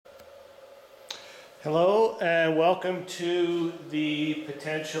Hello and welcome to the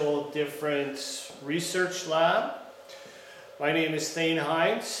Potential Difference Research Lab. My name is Thane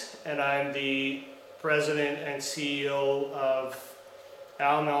Hines and I'm the President and CEO of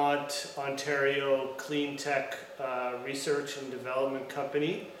Almont, Ontario Clean Tech Research and Development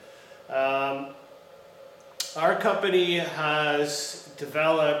Company. Our company has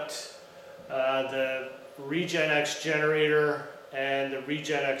developed the RegenX generator and the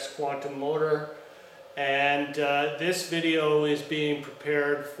RegenX quantum motor. And this video is being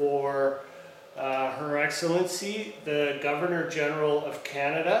prepared for Her Excellency, the Governor General of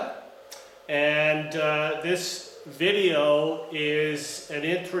Canada. And this video is an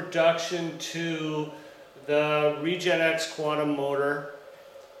introduction to the RegenX quantum motor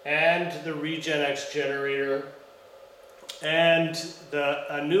and the RegenX generator and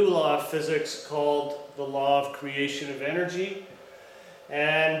a new law of physics called the law of creation of energy.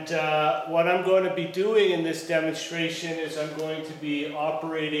 And what I'm going to be doing in this demonstration is I'm going to be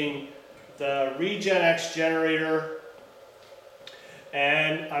operating the RegenX generator,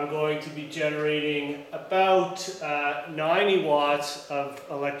 and I'm going to be generating about 90 watts of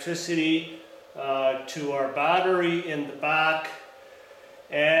electricity to our battery in the back.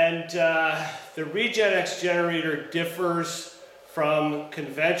 And the RegenX generator differs from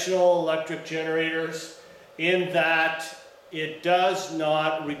conventional electric generators in that it does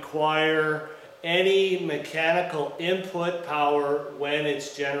not require any mechanical input power when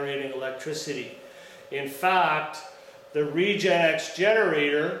it's generating electricity. In fact, the RegenX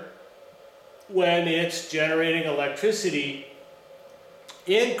generator, when it's generating electricity,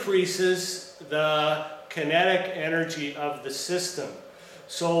 increases the kinetic energy of the system.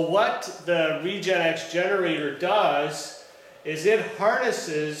 So what the RegenX generator does is it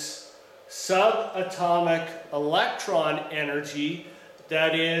harnesses subatomic electron energy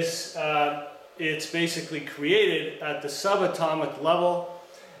that is, it's basically created at the subatomic level,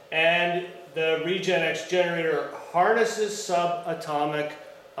 and the RegenX generator harnesses subatomic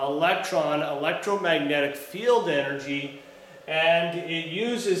electromagnetic field energy, and it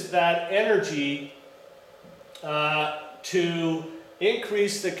uses that energy to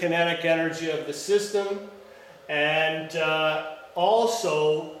increase the kinetic energy of the system and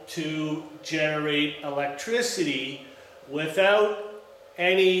also to generate electricity without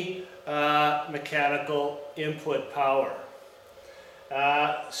any mechanical input power.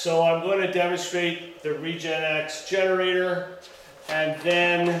 So I'm going to demonstrate the RegenX generator and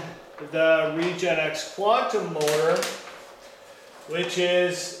then the RegenX quantum motor, which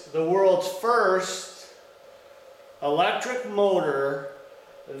is the world's first electric motor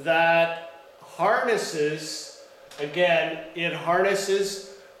that harnesses, again, it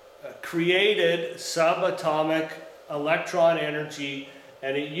harnesses created subatomic electron energy,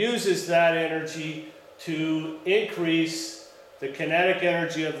 and it uses that energy to increase the kinetic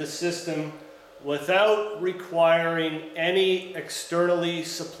energy of the system without requiring any externally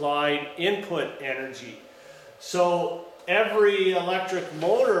supplied input energy. So every electric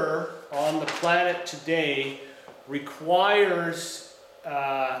motor on the planet today requires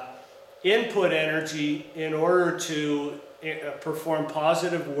input energy in order to perform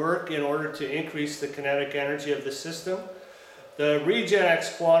positive work, in order to increase the kinetic energy of the system. The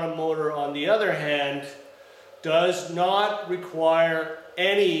RegenX quantum motor, on the other hand, does not require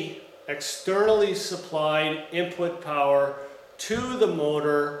any externally supplied input power to the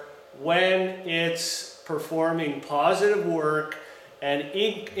motor when it's performing positive work and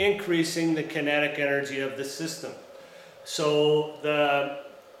increasing the kinetic energy of the system. So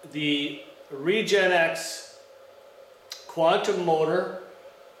the RegenX quantum motor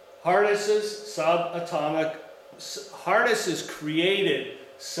harnesses created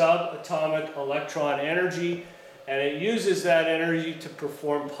subatomic electron energy, and it uses that energy to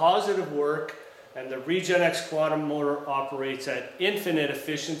perform positive work, and the RegenX quantum motor operates at infinite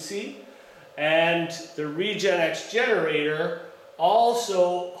efficiency. And the RegenX generator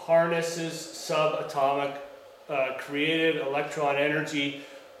also harnesses subatomic created electron energy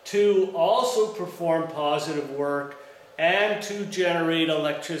to also perform positive work and to generate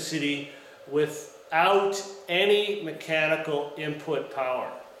electricity without any mechanical input power.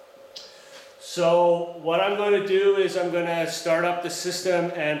 So what I'm going to do is I'm going to start up the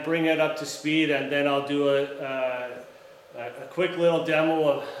system and bring it up to speed, and then I'll do a quick little demo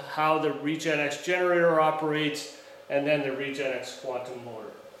of how the RegenX generator operates and then the RegenX quantum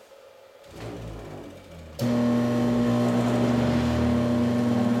motor.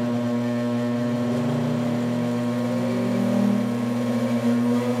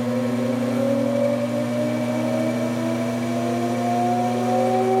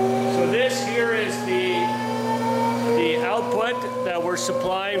 This here here is the output that we're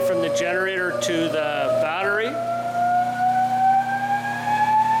supplying from the generator to the battery.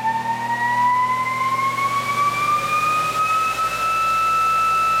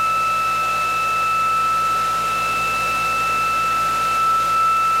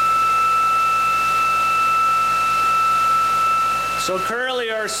 So currently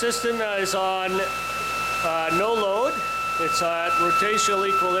our system is on no load. It's at rotational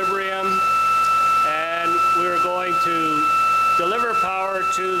equilibrium, and we're going to deliver power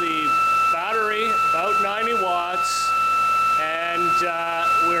to the battery, about 90 watts, and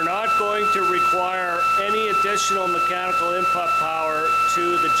we're not going to require any additional mechanical input power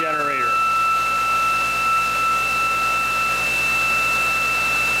to the generator.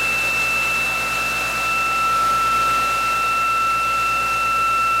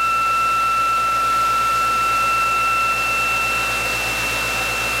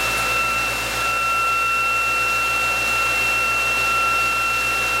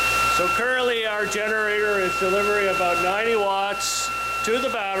 So currently our generator is delivering about 90 watts to the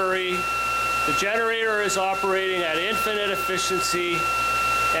battery. The generator is operating at infinite efficiency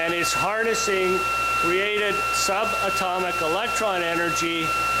and is harnessing created subatomic electron energy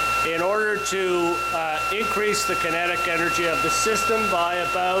in order to increase the kinetic energy of the system by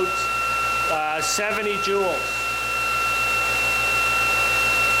about 70 joules.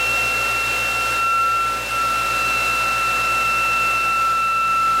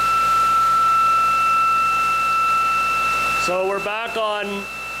 So we're back on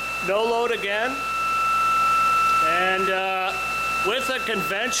no load again, and with a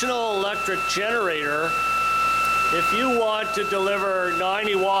conventional electric generator, if you want to deliver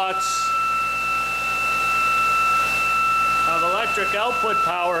 90 watts of electric output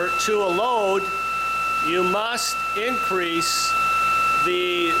power to a load, you must increase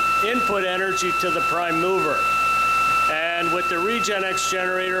the input energy to the prime mover. And with the RegenX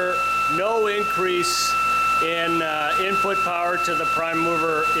generator, no increase in input power to the prime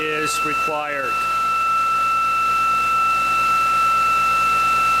mover is required.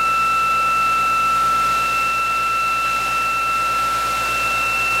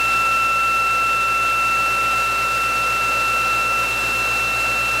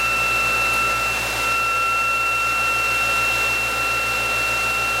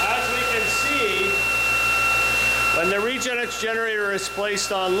 As we can see, when the RegenX generator is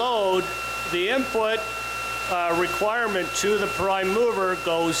placed on load, the input requirement to the prime mover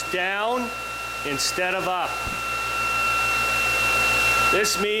goes down instead of up.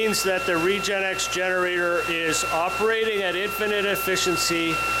 This means that the RegenX generator is operating at infinite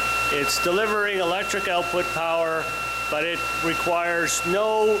efficiency. It's delivering electric output power, but it requires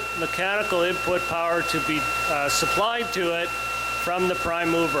no mechanical input power to be supplied to it from the prime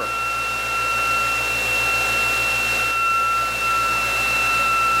mover.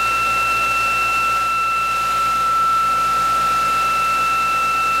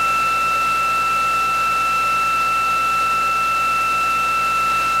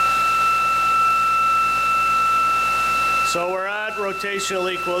 So we're at rotational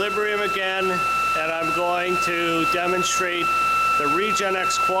equilibrium again, and I'm going to demonstrate the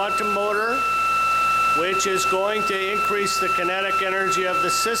RegenX quantum motor, which is going to increase the kinetic energy of the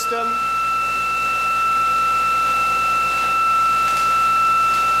system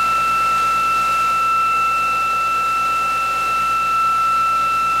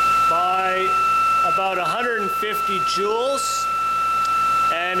by about 150 joules.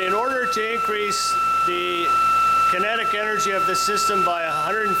 And in order to increase the kinetic energy of the system by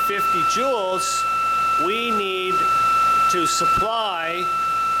 150 joules, we need to supply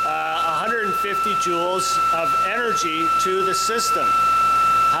 150 joules of energy to the system.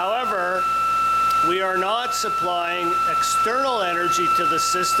 However, we are not supplying external energy to the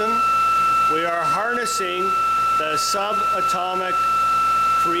system. We are harnessing the subatomic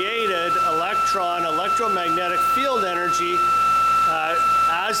created electromagnetic field energy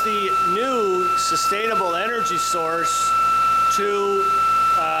as the new sustainable energy source to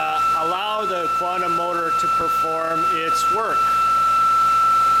allow the quantum motor to perform its work.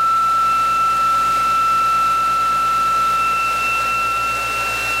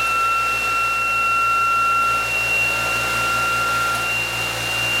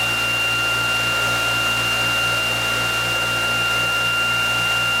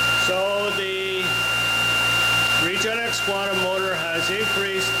 So the RegenX quantum motor has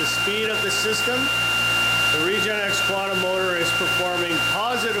increased the speed of the system. The RegenX quantum motor is performing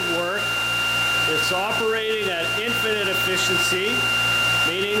positive work. It's operating at infinite efficiency,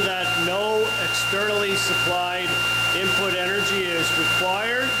 meaning that no externally supplied input energy is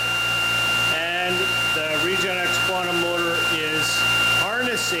required.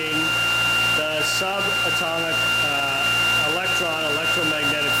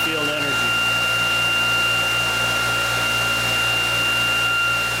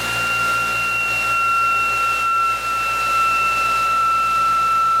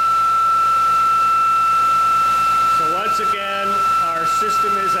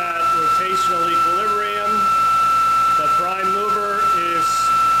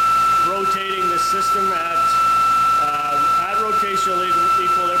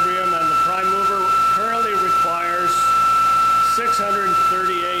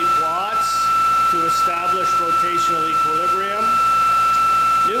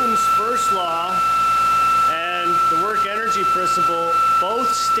 electric energy principle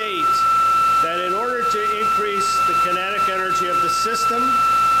both state that in order to increase the kinetic energy of the system,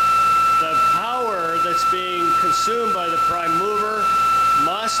 the power that's being consumed by the prime mover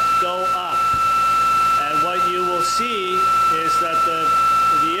must go up. And what you will see is that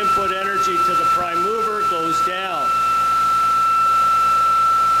the input energy to the prime mover goes down.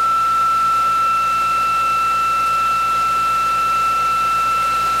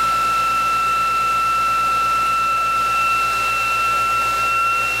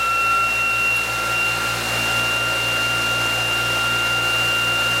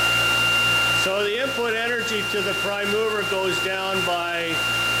 So the input energy to the prime mover goes down by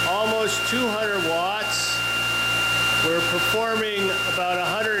almost 200 watts. We're performing about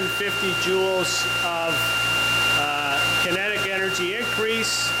 150 joules of kinetic energy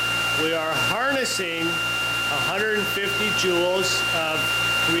increase. We are harnessing 150 joules of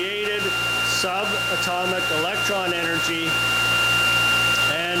created subatomic electron energy,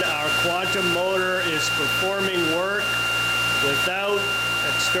 and our quantum motor is performing work without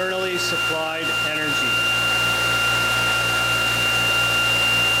externally supplied energy.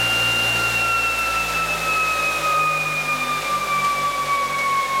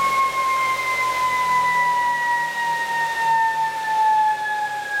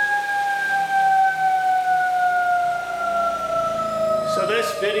 So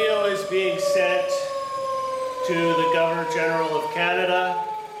this video is being sent to the Governor General of Canada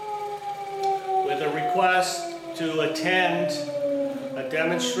with a request to attend a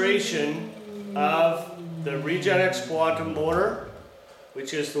demonstration of the Regenex quantum motor,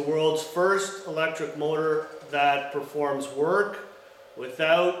 which is the world's first electric motor that performs work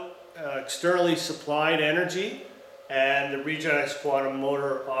without externally supplied energy. And the Regenex quantum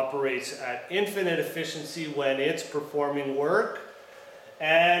motor operates at infinite efficiency when it's performing work.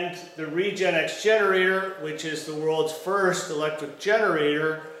 And the Regenex generator, which is the world's first electric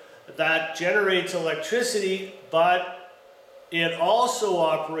generator that generates electricity, but it also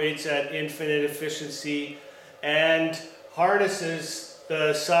operates at infinite efficiency and harnesses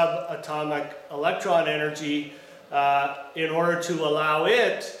the subatomic electron energy in order to allow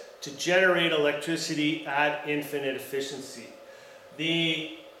it to generate electricity at infinite efficiency.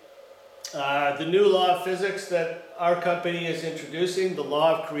 The new law of physics that our company is introducing, the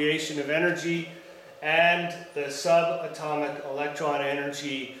law of creation of energy, and the subatomic electron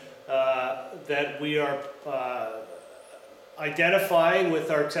energy that we are identifying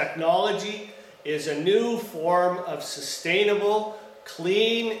with our technology, is a new form of sustainable,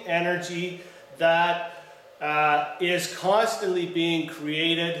 clean energy that is constantly being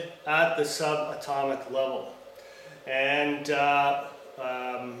created at the subatomic level. And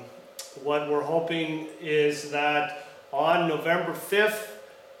what we're hoping is that on November 5th,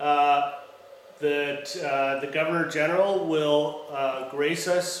 the Governor General will grace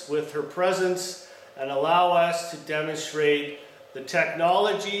us with her presence and allow us to demonstrate the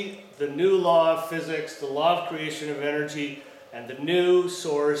technology, the new law of physics, the law of creation of energy, and the new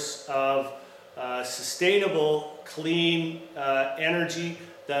source of sustainable, clean energy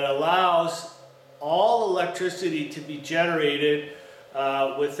that allows all electricity to be generated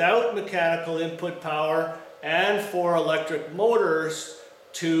without mechanical input power, and for electric motors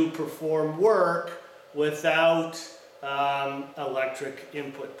to perform work without electric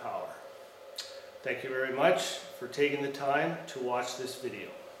input power. Thank you very much for taking the time to watch this video.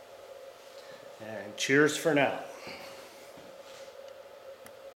 And cheers for now.